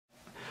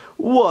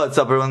What's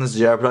up everyone, this is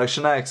JR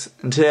Production X,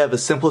 and today I have a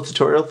simple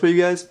tutorial for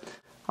you guys.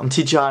 I'm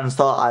teaching you how to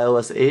install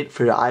iOS 8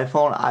 for your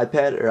iPhone,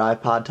 iPad, or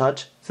iPod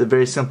Touch. It's a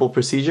very simple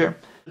procedure.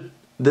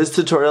 This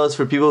tutorial is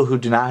for people who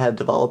do not have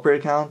developer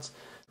accounts.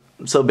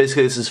 So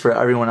basically this is for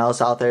everyone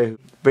else out there.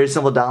 Very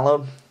simple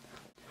download.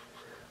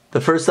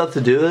 The first step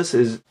to do this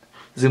is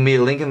there's going to be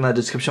a link in the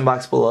description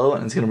box below,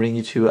 and it's going to bring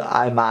you to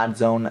iMod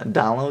Zone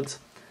Downloads.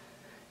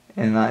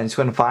 And it's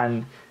going to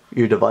find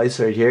your device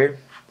right here.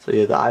 So you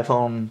have the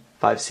iPhone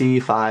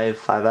 5C, 5,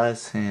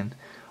 5S, and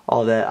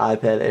all that,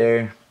 iPad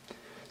Air.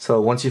 So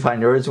once you find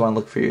yours, you want to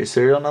look for your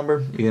serial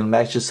number. You can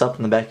match this up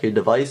in the back of your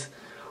device,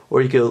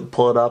 or you can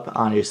pull it up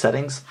on your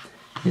settings.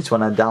 You just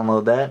want to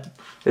download that.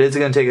 It is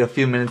going to take a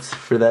few minutes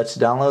for that to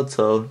download,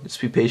 so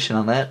just be patient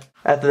on that.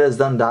 After that's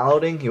done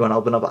downloading, you want to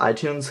open up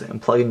iTunes and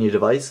plug in your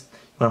device.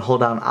 You want to hold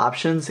down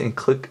Options and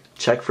click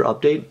Check for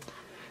Update.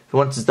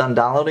 Once it's done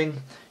downloading,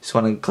 you just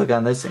want to click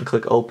on this and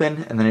click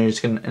Open, and then you're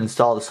just going to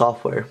install the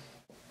software.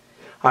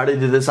 I already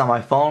did this on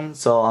my phone,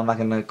 so I'm not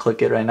going to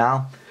click it right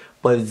now.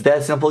 But it's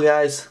that simple,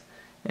 guys,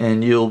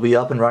 and you'll be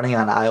up and running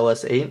on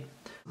iOS 8.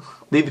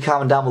 Leave a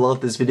comment down below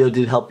if this video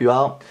did help you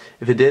out.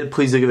 If it did,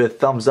 please do give it a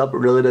thumbs up. It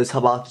really does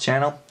help out the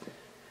channel.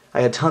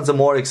 I got tons of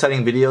more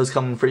exciting videos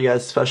coming for you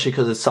guys, especially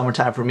because it's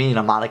summertime for me and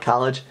I'm out of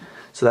college.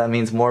 So that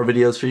means more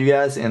videos for you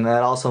guys, and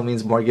that also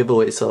means more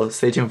giveaways. So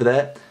stay tuned for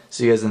that.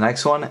 See you guys in the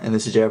next one, and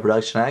this is JR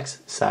Production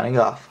X signing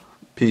off.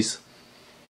 Peace.